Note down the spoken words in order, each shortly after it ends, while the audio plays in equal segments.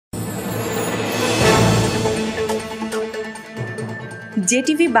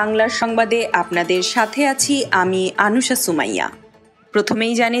JTV বাংলার সংবাদে আপনাদের সাথে আছি আমি আনুষা সুমাইয়া।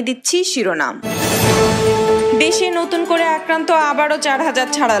 প্রথমেই জানিয়ে দিচ্ছি শিরোনাম। দেশে নতুন করে আক্রান্ত আবারও ৪,০০০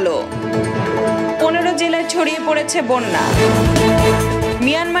 ছাড়ালো। ১৫ জেলায় ছড়িয়ে পড়েছে বন্যা।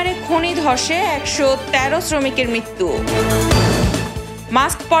 মিয়ানমারে খনি ধসে ১১৩ শ্রমিকের মৃত্যু।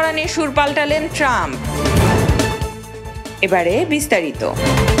 মাস্ক পরা নিয়ে সুর পাল্টালেন ট্রাম্প। এবারে বিস্তারিত।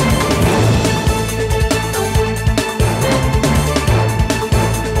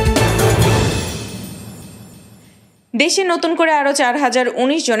 দেশে নতুন করে আরও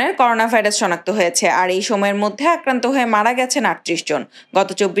 ৪,০১৯ জনের করোনা ভাইরাস শনাক্ত হয়েছে, আর এই সময়ের মধ্যে আক্রান্ত হয়ে মারা গেছেন ৩৮ জন। গত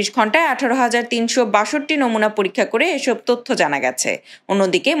 ২৪ ঘন্টায় ১৮,৩৬২ নমুনা পরীক্ষা করে এসব তথ্য জানা গেছে।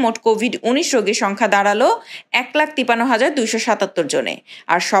 অন্যদিকে মোট কোভিড-১৯ রোগীর সংখ্যা দাঁড়ালো ১,৫৩,২৭৭ জনে।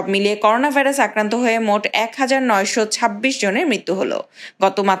 আর সব মিলিয়ে করোনা ভাইরাস আক্রান্ত হয়ে মোট ১,৯২৬ জনের মৃত্যু হলো।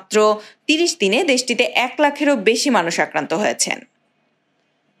 গত মাত্র ৩০ দিনে দেশটিতে ১ লাখেরও বেশি মানুষ আক্রান্ত হয়েছেন।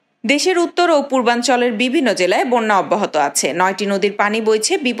 দেশের উত্তর ও পূর্বাঞ্চলের বিভিন্ন জেলায় বন্যা অব্যাহত আছে। ৯টি নদীর পানি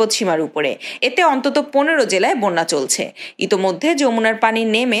বইছে বিপদসীমার উপরে। এতে অন্তত ১৫ জেলায় বন্যা চলছে। ইতোমধ্যে যমুনার পানি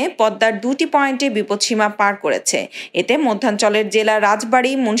নেমে পদ্মার ২টি পয়েন্টে বিপদসীমা পার করেছে। এতে মধ্যাঞ্চলের জেলা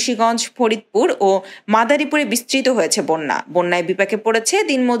রাজবাড়ী, মুন্সিগঞ্জ, ফরিদপুর ও মাদারীপুরে বিস্তৃত হয়েছে বন্যা। বন্যায় বিপাকে পড়েছে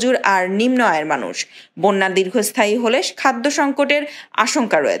দিনমজুর আর নিম্ন আয়ের মানুষ। বন্যা দীর্ঘস্থায়ী হলে খাদ্য সংকটের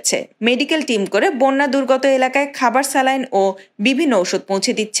আশঙ্কা রয়েছে। মেডিকেল টিম করে বন্যা দুর্গত এলাকায় খাবার, স্যালাইন ও বিভিন্ন ওষুধ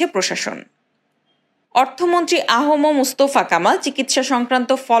পৌঁছে দিচ্ছে প্রশাসন। অর্থমন্ত্রী আহম মুস্তফা কামাল চিকিৎসা সংক্রান্ত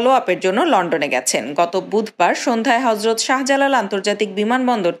ফলো আপের জন্য লন্ডনে গেছেন। গত বুধবার সন্ধ্যায় হজরত শাহজালাল আন্তর্জাতিক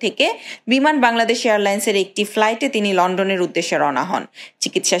বিমানবন্দর থেকে বিমান বাংলাদেশ এয়ারলাইন্সের একটি ফ্লাইটে তিনি লন্ডনের উদ্দেশ্যে রওনা হন।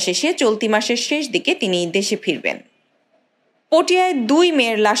 চিকিৎসা শেষে চলতি মাসের শেষ দিকে তিনি দেশে ফিরবেন। পটিয়ায় ২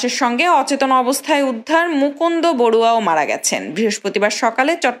 মেয়ের লাশের সঙ্গে অচেতন অবস্থায় উদ্ধার। মুকুন্দ বড়ুয়াও মারা গেছেন। বৃহস্পতিবার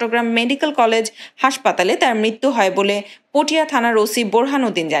সকালে চট্টগ্রাম মেডিকেল কলেজ হাসপাতালে তার মৃত্যু হয় বলে পটিয়া থানার ওসি বোরহান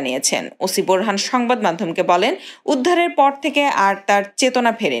উদ্দিন জানিয়েছেন। ওসি বোরহান সংবাদ মাধ্যমকে বলেন, উদ্ধারের পর থেকে আর তার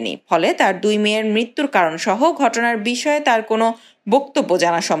চেতনা ফেরেনি। ফলে তার ২ মেয়ের মৃত্যুর কারণ সহ ঘটনার বিষয়ে তার কোনো বক্তব্য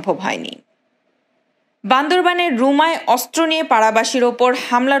জানা সম্ভব হয়নি। বান্দরবানের রুমায় অস্ত্র নিয়ে পাড়াবাসীর ওপর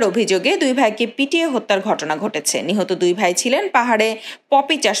হামলার অভিযোগে ২ ভাইকে পিটিয়ে হত্যার ঘটনা ঘটেছে। নিহত ২ ভাই ছিলেন পাহাড়ে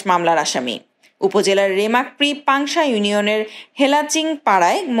পপি চাষ মামলার আসামি। উপজেলার রেমাকপ্রি পাংশা ইউনিয়নের হেলাচিং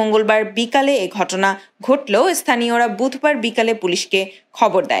পাড়ায় মঙ্গলবার বিকালে এ ঘটনা ঘটলেও স্থানীয়রা বুধবার বিকালে পুলিশকে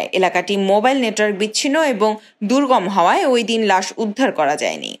খবর দেয়। এলাকাটি মোবাইল নেটওয়ার্ক বিচ্ছিন্ন এবং দুর্গম হওয়ায় ওই দিন লাশ উদ্ধার করা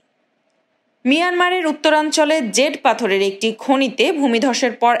যায়নি। মিয়ানমারের উত্তরাঞ্চলে জেড পাথরের একটি খনিতে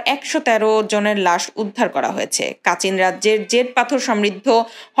ভূমিধসের পর ১১৩ জনের লাশ উদ্ধার করা হয়েছে। কাচিন রাজ্যের জেড পাথর সমৃদ্ধ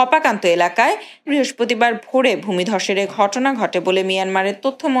হপাকান্ত এলাকায় বৃহস্পতিবার ভোরে ভূমিধসের ঘটনা ঘটে বলে মিয়ানমারের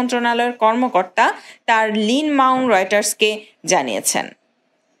তথ্য মন্ত্রণালয়ের কর্মকর্তা তার লিন মাউন রয়টার্সকে জানিয়েছেন।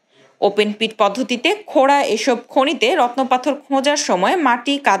 ওপেন পিট পদ্ধতিতে খোঁড়া এসব খনিতে রত্নপাথর খোঁজার সময়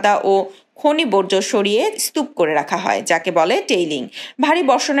মাটি, কাদা ও খনি বর্জ্য সরিয়ে স্তূপ করে রাখা হয়, যাকে বলে টেইলিং। ভারী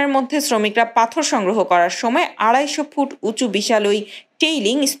বর্ষণের মধ্যে শ্রমিকরা পাথর সংগ্রহ করার সময় ২৫০ ফুট উঁচু বিশাল ওই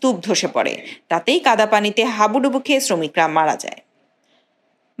টেইলিং স্তূপ ধসে পড়ে। তাতেই কাদা পানিতে হাবুডুবু খেয়ে শ্রমিকরা মারা যায়।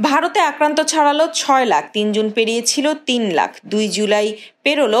 ভারতে আক্রান্ত ছাড়ালো ৬ লাখ। ৩ জুন পেরিয়েছিল ৩ লাখ। ২ জুলাই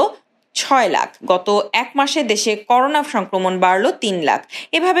পেরোলো ৬ লাখ। গত এক মাসে দেশে করোনা সংক্রমণ বাড়ল ৩ লাখ।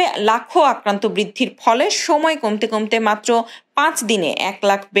 এভাবে লাখো আক্রান্ত বৃদ্ধির ফলে সময় কমতে কমতে মাত্র ৫ দিনে ১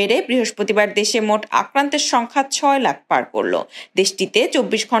 লাখ বেড়ে বৃহস্পতিবার দেশে মোট আক্রান্তের সংখ্যা ৬ লাখ পার করল। দেশটিতে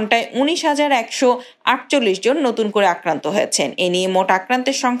 ২৪ ঘন্টায় ১৯,১৪৮ জন নতুন করে আক্রান্ত হয়েছেন। এ নিয়ে মোট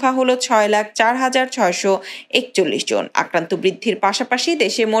আক্রান্তের সংখ্যা হলো ৬,০৪,৬৪১ জন। আক্রান্ত বৃদ্ধির পাশাপাশি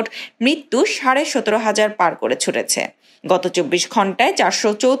দেশে মোট মৃত্যু ১৭,৫০০ পার করে ছুটেছে। গত ২৪ ঘন্টায়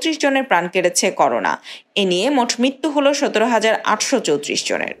 ৪৩৪ জনের প্রাণ কেড়েছে করোনা। এ নিয়ে মোট মৃত্যু হল ১৭,৮৩৪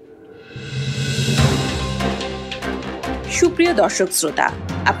 জনের। সুপ্রিয় দর্শক শ্রোতা,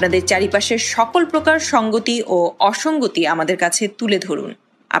 আপনাদের চারিপাশের সকল প্রকার সঙ্গতি ও অসঙ্গতি আমাদের কাছে তুলে ধরুন।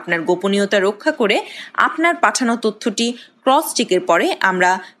 আপনার গোপনীয়তা রক্ষা করে আপনার পাঠানো তথ্যটি ক্রস চেকের পরে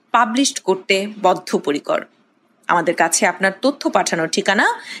আমরা পাবলিশ করতে বদ্ধপরিকর। আমাদের কাছে আপনার তথ্য পাঠানোর ঠিকানা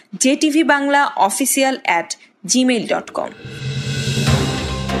jtvbanglaofficial@gmail.com।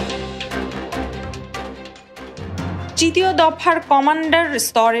 তৃতীয় দফার কমান্ডার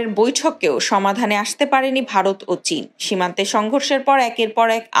স্তরের বৈঠকেও সমাধানে আসতে পারেনি ভারত ও চীন। সীমান্তে সংঘর্ষের পর একের পর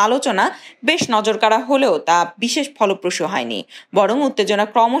এক আলোচনা বেশ নজরকাড়া হলেও তা বিশেষ ফলপ্রসূ হয়নি, বরং উত্তেজনা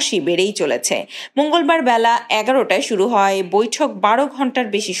ক্রমশই বেড়েই চলেছে। মঙ্গলবার বেলা ১১টায় শুরু হয় বৈঠক ১২ ঘন্টার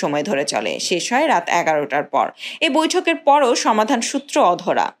বেশি সময় ধরে চলে। শেষ হয় রাত ১১টার পর। এই বৈঠকের পরও সমাধান সূত্র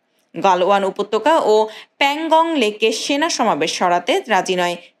অধরা। গালওয়ান উপত্যকা ও প্যাংগং লেকে সেনা সমাবেশ সরাতে রাজি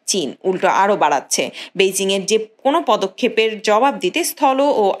নয় চীন উল্টো আরও বাড়াচ্ছে। বেইজিংয়ের যে কোনো পদক্ষেপের জবাব দিতে স্থল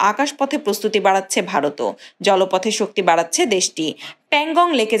ও আকাশপথে প্রস্তুতি বাড়াচ্ছে ভারতও। জলপথে শক্তি বাড়াচ্ছে দেশটি। প্যাংগং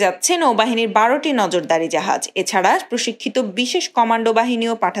লেকে যাচ্ছে নৌবাহিনীর 12টি নজরদারি জাহাজ। এছাড়া প্রশিক্ষিত বিশেষ কমান্ডো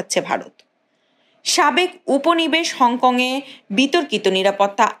বাহিনীও পাঠাচ্ছে ভারত। সাবেক উপনিবেশ হংকংয়ে বিতর্কিত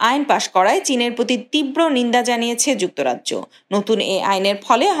নিরাপত্তা আইন পাশ করায় চীনের প্রতি তীব্র নিন্দা জানিয়েছে যুক্তরাজ্য। নতুন এই আইনের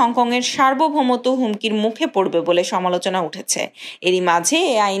ফলে হংকংয়ের সার্বভৌমত্ব হুমকির মুখে পড়বে বলে সমালোচনা উঠেছে। এরই মাঝে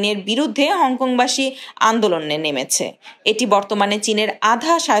এই আইনের বিরুদ্ধে হংকংবাসী আন্দোলনে নেমেছে। এটি বর্তমানে চীনের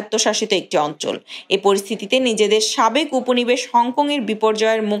আধা স্বায়ত্তশাসিত একটি অঞ্চল। এ পরিস্থিতিতে নিজেদের সাবেক উপনিবেশ হংকংয়ের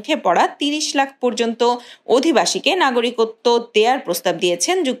বিপর্যয়ের মুখে পড়া 30 লাখ পর্যন্ত অধিবাসীকে নাগরিকত্ব দেওয়ার প্রস্তাব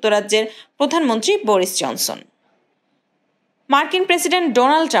দিয়েছেন যুক্তরাজ্যের প্রধানমন্ত্রী বরিস জনসন। মার্কিন প্রেসিডেন্ট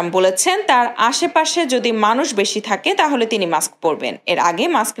ডোনাল্ড ট্রাম্প বলেছেন তার আশেপাশে যদি মানুষ বেশি থাকে তাহলে তিনি মাস্ক পরবেন। এর আগে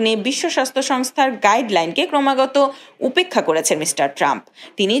মাস্ক নিয়ে বিশ্ব স্বাস্থ্য সংস্থার গাইডলাইনকে ক্রমাগত উপেক্ষা করেছেন মিস্টার ট্রাম্প।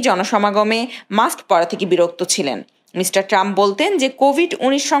 তিনি জনসমাগমে মাস্ক পরা থেকে বিরক্ত ছিলেন। মিস্টার ট্রাম্প বলতেন যে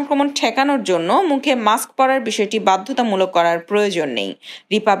কোভিড-19 সংক্রমণ ঠেকানোর জন্য মুখে মাস্ক পরার বিষয়টি বাধ্যতামূলক করার প্রয়োজন নেই।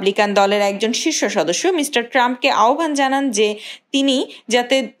 রিপাবলিকান দলের একজন শীর্ষ সদস্য মিস্টার ট্রাম্পকে আহ্বান জানান যে তিনি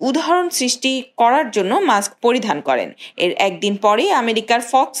যাতে উদাহরণ সৃষ্টি করার জন্য মাস্ক পরিধান করেন। এর একদিন পরেই আমেরিকার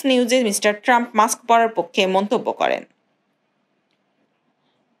ফক্স নিউজে মিস্টার ট্রাম্প মাস্ক পরার পক্ষে মন্তব্য করেন।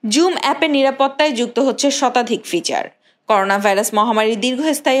 জুম অ্যাপের নিরাপত্তায় যুক্ত হচ্ছে শতাধিক ফিচার। করোনা ভাইরাস মহামারী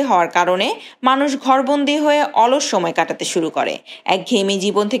দীর্ঘস্থায়ী হওয়ার কারণে মানুষ ঘরবন্দি হয়ে অলস সময় কাটাতে শুরু করে। একঘেয়েমি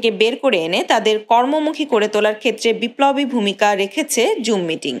জীবন থেকে বের করে এনে তাদের কর্মমুখী করে তোলার ক্ষেত্রে বিপ্লবী ভূমিকা রেখেছে জুম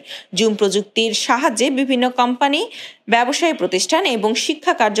মিটিং। জুম প্রযুক্তির সাহায্যে বিভিন্ন কোম্পানি, ব্যবসায়ী প্রতিষ্ঠান এবং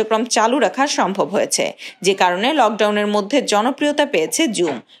শিক্ষা কার্যক্রম চালু রাখা সম্ভব হয়েছে, যে কারণে লকডাউনের মধ্যে জনপ্রিয়তা পেয়েছে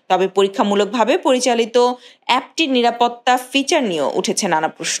জুম। তবে পরীক্ষামূলকভাবে পরিচালিত অ্যাপটির নিরাপত্তা ফিচার নিয়েও উঠেছে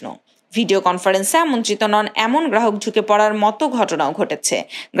নানা প্রশ্ন। ভিডিও কনফারেন্সে আমন্ত্রিত নন এমন গ্রাহক ঝুঁকে পড়ার মতো ঘটনাও ঘটেছে।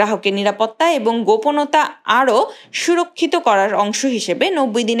 গ্রাহকের নিরাপত্তা এবং গোপনতা আরও সুরক্ষিত করার অংশ হিসেবে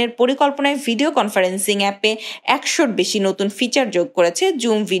 90 দিনের পরিকল্পনায় ভিডিও কনফারেন্সিং অ্যাপে 100-র বেশি নতুন ফিচার যোগ করেছে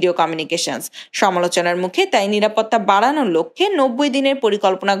জুম ভিডিও কমিউনিকেশনস। সমালোচনার মুখে তাই নিরাপত্তা বাড়ানোর লক্ষ্যে 90 দিনের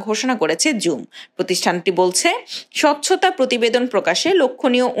পরিকল্পনা ঘোষণা করেছে জুম। প্রতিষ্ঠানটি বলছে স্বচ্ছতা প্রতিবেদন প্রকাশে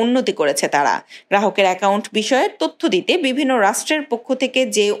লক্ষণীয় উন্নতি করেছে তারা। গ্রাহকের অ্যাকাউন্ট বিষয়ে তথ্য দিতে বিভিন্ন রাষ্ট্রের পক্ষ থেকে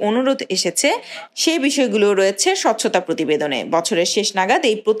যে অনুরোধ এসেছে সেই বিষয়গুলো রয়েছে স্বচ্ছতা প্রতিবেদনে। বছরের শেষ নাগাদ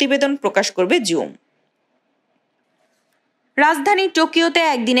এই প্রতিবেদন প্রকাশ করবে জুম। রাজধানী টোকিওতে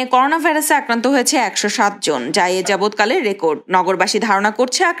একদিনে করোনা ভাইরাসে আক্রান্ত হয়েছে 107 জন, যা এ যাবৎকালের রেকর্ড। নগরবাসী ধারণা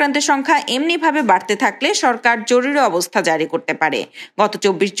করছে আক্রান্তের সংখ্যা এমনিভাবে বাড়তে থাকলে সরকার জরুরি অবস্থা জারি করতে পারে। গত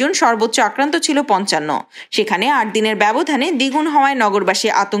 24 জুন সর্বোচ্চ আক্রান্ত ছিল 55। সেখানে 8 দিনের ব্যবধানে দ্বিগুণ হওয়ায় নগরবাসী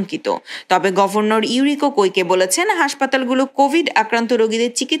আতঙ্কিত। তবে গভর্নর ইউরিকো কোইকে বলেছেন হাসপাতালগুলো কোভিড আক্রান্ত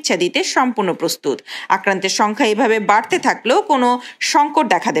রোগীদের চিকিৎসা দিতে সম্পূর্ণ প্রস্তুত। আক্রান্তের সংখ্যা এভাবে বাড়তে থাকলেও কোনো সংকট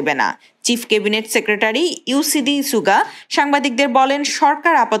দেখা দেবে না। চিফ ক্যাবিনেট সেক্রেটারি ইউসিডি সুগা সাংবাদিকদের বলেন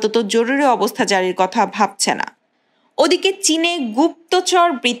সরকার আপাতত জরুরি অবস্থা জারির কথা ভাবছে না। ওদিকে চীনে গুপ্তচর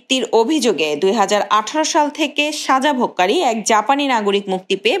বৃত্তির অভিযোগে 2018 সাল থেকে সাজা ভোগকারী এক জাপানি নাগরিক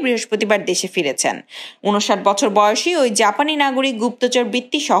মুক্তি পেয়ে বৃহস্পতিবার দেশে ফিরেছেন। 59 বছর বয়সী ওই জাপানি নাগরিক গুপ্তচর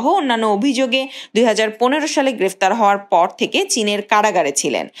বৃত্তি সহ অন্যান্য অভিযোগে 2015 সালে গ্রেফতার হওয়ার পর থেকে চীনের কারাগারে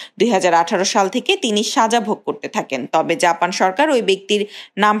ছিলেন। 2018 সাল থেকে তিনি সাজা ভোগ করতে থাকেন। তবে জাপান সরকার ওই ব্যক্তির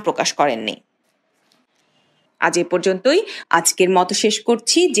নাম প্রকাশ করেননি। আজ এ পর্যন্তই। আজকের মতো শেষ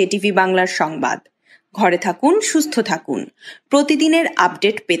করছি জেটিভি বাংলার সংবাদ। ঘরে থাকুন, সুস্থ থাকুন। প্রতিদিনের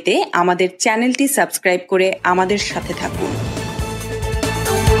আপডেট পেতে আমাদের চ্যানেলটি সাবস্ক্রাইব করে আমাদের সাথে থাকুন।